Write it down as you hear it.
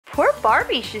Poor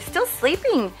Barbie, she's still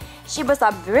sleeping. She was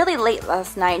up really late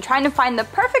last night trying to find the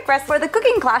perfect recipe for the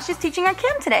cooking class she's teaching at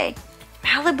camp today.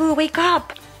 Malibu, wake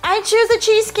up. I choose a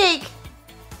cheesecake.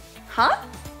 Huh?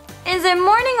 Is it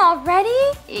morning already?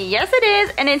 Yes, it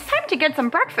is, and it's time to get some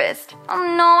breakfast.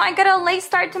 Oh no, I got a late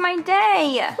start to my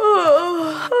day.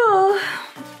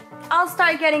 I'll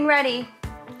start getting ready.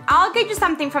 I'll get you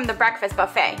something from the breakfast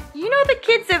buffet. You know the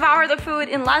kids devour the food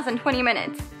in less than 20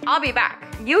 minutes. I'll be back.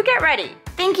 You get ready.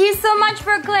 Thank you so much,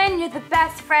 Brooklyn. You're the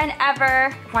best friend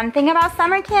ever. One thing about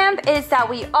summer camp is that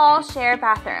we all share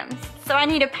bathrooms. So I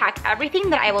need to pack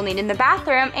everything that I will need in the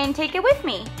bathroom and take it with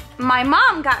me. My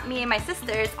mom got me and my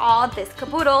sisters all this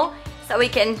caboodle so we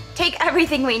can take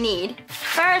everything we need.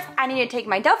 First, I need to take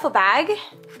my duffel bag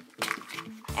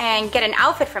and get an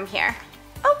outfit from here.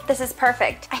 Oh, this is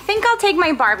perfect. I think I'll take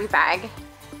my Barbie bag.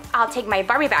 I'll take my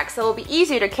Barbie bag so it'll be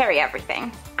easier to carry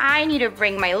everything. I need to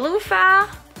bring my loofah,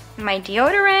 my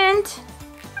deodorant.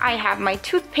 I have my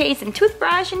toothpaste and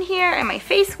toothbrush in here and my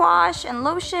face wash and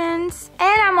lotions.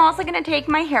 And I'm also gonna take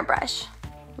my hairbrush.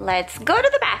 Let's go to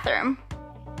the bathroom.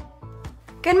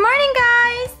 Good morning,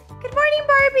 guys. Good morning,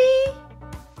 Barbie.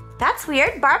 That's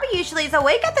weird. Barbie usually is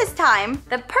awake at this time.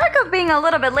 The perk of being a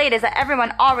little bit late is that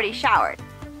everyone already showered.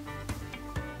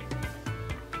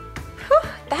 Whew,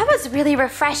 that was really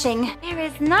refreshing. There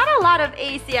is not a lot of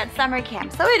AC at summer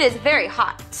camp, so it is very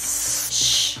hot.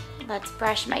 Shh. Let's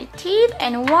brush my teeth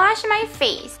and wash my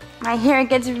face. My hair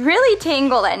gets really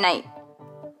tangled at night.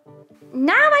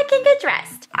 Now I can get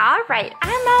dressed. All right,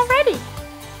 I'm all ready.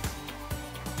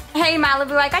 Hey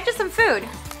Malibu, I got you some food.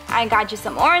 I got you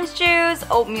some orange juice,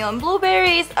 oatmeal and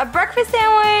blueberries, a breakfast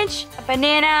sandwich, a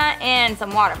banana, and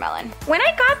some watermelon. When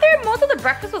I got there, most of the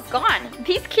breakfast was gone.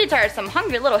 These kids are some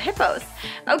hungry little hippos.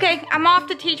 Okay, I'm off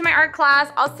to teach my art class.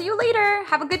 I'll see you later.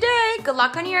 Have a good day. Good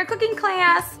luck on your cooking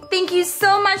class. Thank you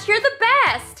so much. You're the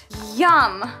best.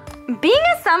 Yum. Being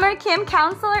a summer camp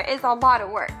counselor is a lot of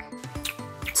work.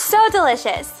 So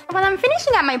delicious. While I'm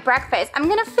finishing up my breakfast, I'm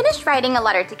gonna finish writing a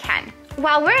letter to Ken.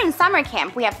 While we're in summer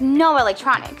camp, we have no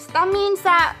electronics. That means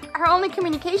that our only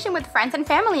communication with friends and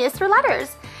family is through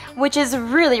letters, which is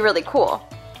really, really cool.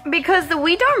 Because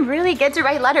we don't really get to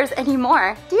write letters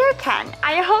anymore. Dear Ken,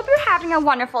 I hope you're having a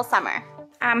wonderful summer.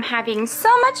 I'm having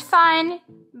so much fun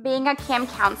being a camp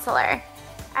counselor.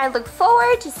 I look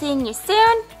forward to seeing you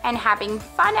soon and having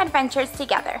fun adventures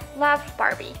together. Love,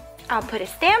 Barbie. I'll put a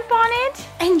stamp on it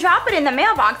and drop it in the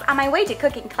mailbox on my way to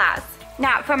cooking class.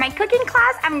 Now, for my cooking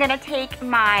class, I'm gonna take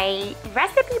my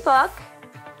recipe book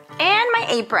and my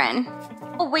apron.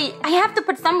 Oh wait, I have to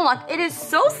put sunblock. It is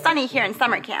so sunny here in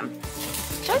summer camp.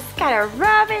 Just gotta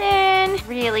rub it in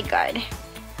really good.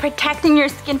 Protecting your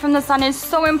skin from the sun is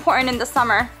so important in the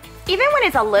summer. Even when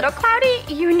it's a little cloudy,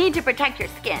 you need to protect your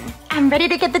skin. I'm ready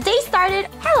to get the day started.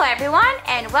 Hello everyone,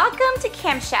 and welcome to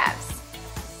Camp Chefs,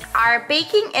 our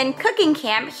baking and cooking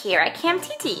camp here at Camp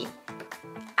Titi.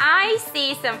 I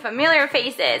see some familiar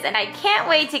faces, and I can't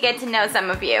wait to get to know some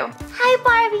of you. Hi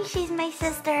Barbie, she's my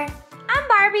sister. I'm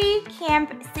Barbie,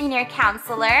 Camp Senior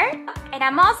Counselor, and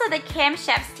I'm also the Camp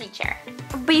Chef's teacher.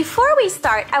 Before we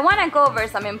start, I want to go over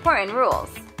some important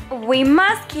rules. We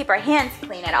must keep our hands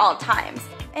clean at all times,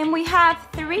 and we have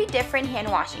 3 different hand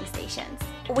washing stations.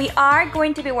 We are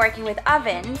going to be working with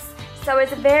ovens, so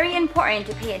it's very important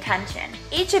to pay attention.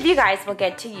 Each of you guys will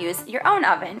get to use your own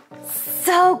oven.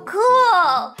 So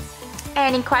cool!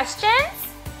 Any questions?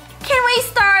 Can we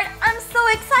start? I'm so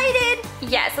excited!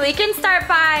 Yes, we can start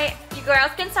by, you girls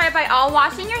can start by all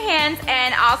washing your hands,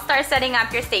 and I'll start setting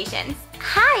up your stations.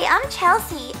 Hi, I'm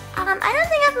Chelsea. I don't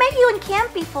think I've met you in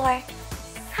camp before.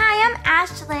 Hi, I'm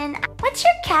Ashlyn. What's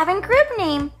your cabin group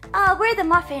name? We're the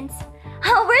muffins.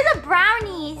 Oh, we're the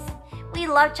brownies. We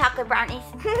love chocolate brownies.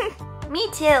 Me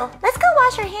too. Let's go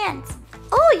wash our hands.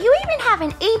 Oh, you even have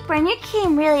an apron. You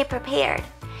came really prepared.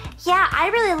 Yeah, I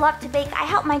really love to bake. I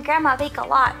help my grandma bake a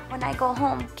lot when I go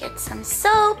home. Get some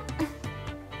soap.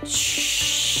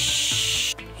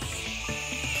 Shh.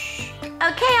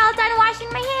 Okay, all done washing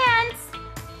my hands.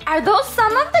 Are those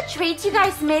some of the treats you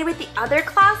guys made with the other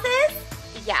classes?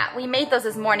 Yeah, we made those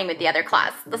this morning with the other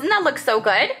class. Doesn't that look so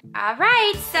good? All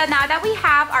right, so now that we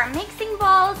have our mixing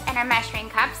bowls and our measuring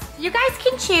cups, you guys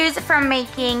can choose from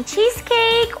making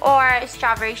cheesecake or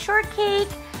strawberry shortcake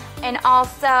and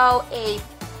also a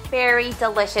very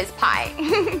delicious pie.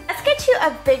 Let's get you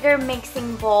a bigger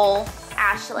mixing bowl,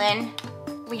 Ashlyn.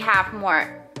 We have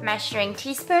more measuring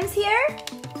teaspoons here,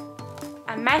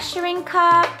 a measuring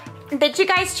cup. Did you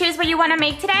guys choose what you want to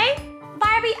make today?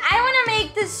 Barbie, I want to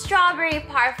make the strawberry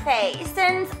parfait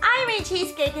since I made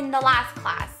cheesecake in the last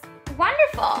class.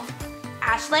 Wonderful.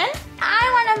 Ashlyn, I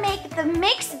want to make the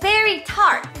mixed berry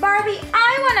tart. Barbie,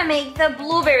 I want to make the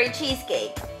blueberry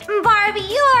cheesecake. Barbie,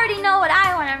 you already know what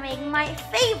I want to make, my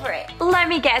favorite. Let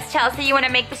me guess, Chelsea, you want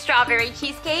to make the strawberry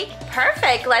cheesecake?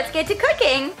 Perfect, let's get to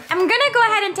cooking. I'm gonna go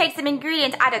ahead and take some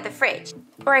ingredients out of the fridge.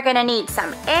 We're gonna need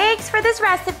some eggs for this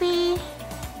recipe,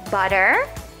 butter,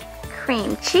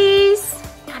 cream cheese.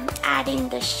 I'm adding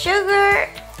the sugar,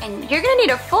 and you're gonna need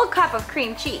a full cup of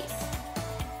cream cheese.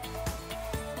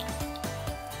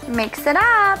 Mix it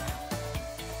up.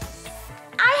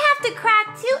 I have to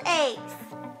crack 2 eggs.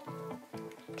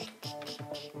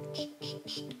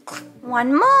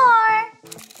 One more.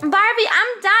 Barbie,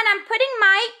 I'm done. I'm putting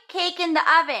my cake in the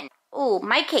oven. Ooh,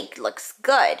 my cake looks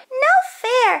good. No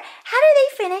fair. How do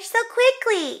they finish so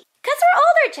quickly? Because we're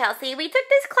older, Chelsea. We took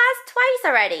this class twice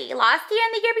already. Last year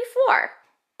and the year before.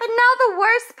 But now the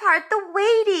worst part, the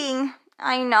waiting.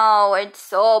 I know, it's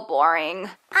so boring.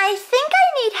 I think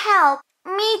I need help.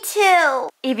 Me too.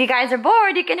 If you guys are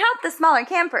bored, you can help the smaller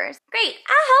campers. Great,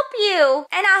 I'll help you.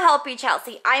 And I'll help you,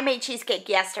 Chelsea. I made cheesecake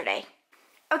yesterday.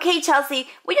 Okay, Chelsea,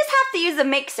 we just have to use a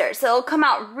mixer so it'll come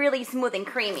out really smooth and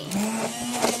creamy.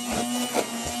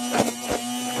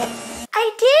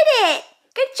 I did it!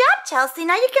 Good job, Chelsea.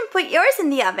 Now you can put yours in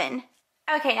the oven.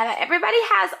 Okay, now that everybody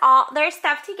has all their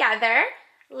stuff together,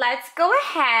 let's go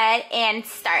ahead and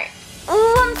start.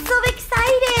 Ooh, I'm so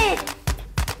excited!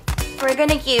 We're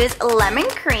gonna use lemon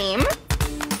cream.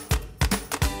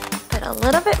 Put a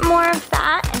little bit more of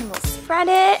that and we'll spread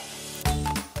it.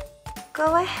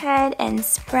 Go ahead and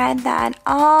spread that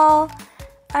all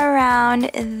around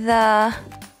the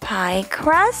pie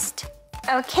crust.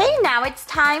 Okay, now it's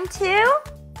time to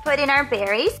put in our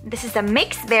berries. This is a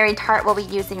mixed berry tart. We'll be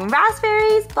using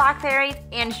raspberries, blackberries,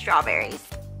 and strawberries.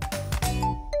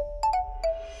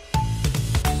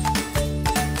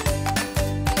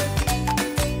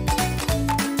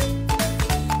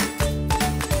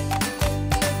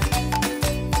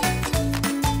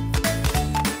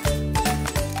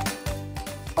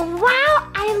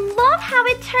 How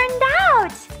it turned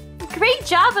out. Great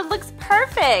job, it looks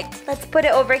perfect. Let's put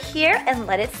it over here and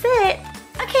let it sit.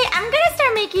 Okay, I'm gonna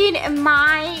start making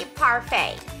my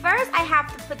parfait. First, I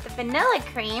have to put the vanilla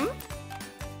cream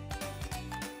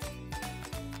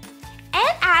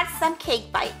and add some cake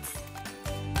bites.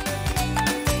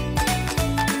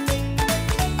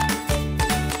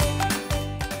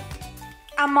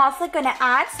 I'm also gonna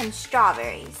add some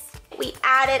strawberries. We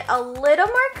added a little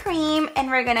more cream and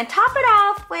we're gonna top it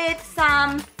off with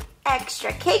some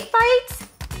extra cake bites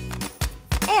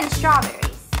and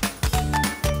strawberries.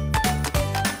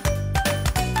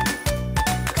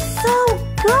 So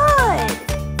good!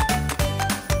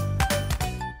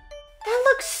 That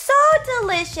looks so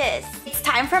delicious. It's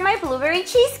time for my blueberry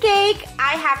cheesecake.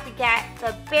 I have to get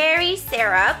the berry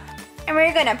syrup and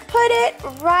we're gonna put it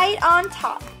right on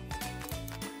top.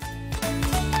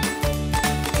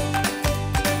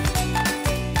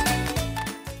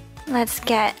 Let's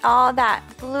get all that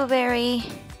blueberry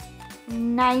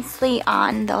nicely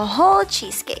on the whole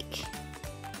cheesecake.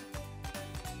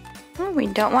 We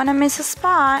don't want to miss a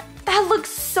spot. That looks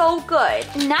so good.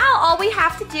 Now all we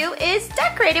have to do is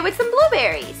decorate it with some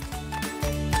blueberries.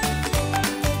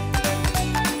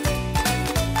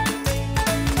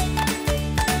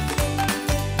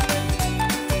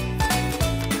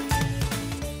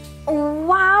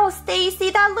 Wow, Stacy,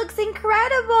 that looks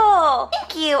incredible.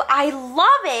 Thank you, I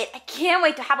love it. I can't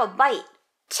wait to have a bite.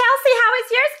 Chelsea, how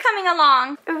is yours coming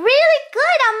along? Really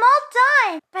good, I'm all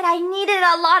done. But I needed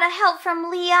a lot of help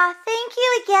from Leah. Thank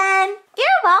you again.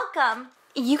 You're welcome.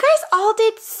 You guys all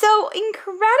did so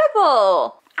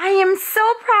incredible. I am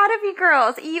so proud of you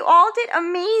girls. You all did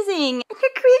amazing.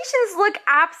 Your creations look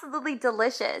absolutely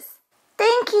delicious.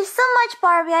 Thank you so much,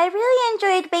 Barbie. I really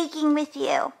enjoyed baking with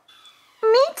you.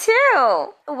 Me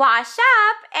too. Wash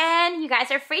up and you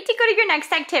guys are free to go to your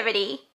next activity.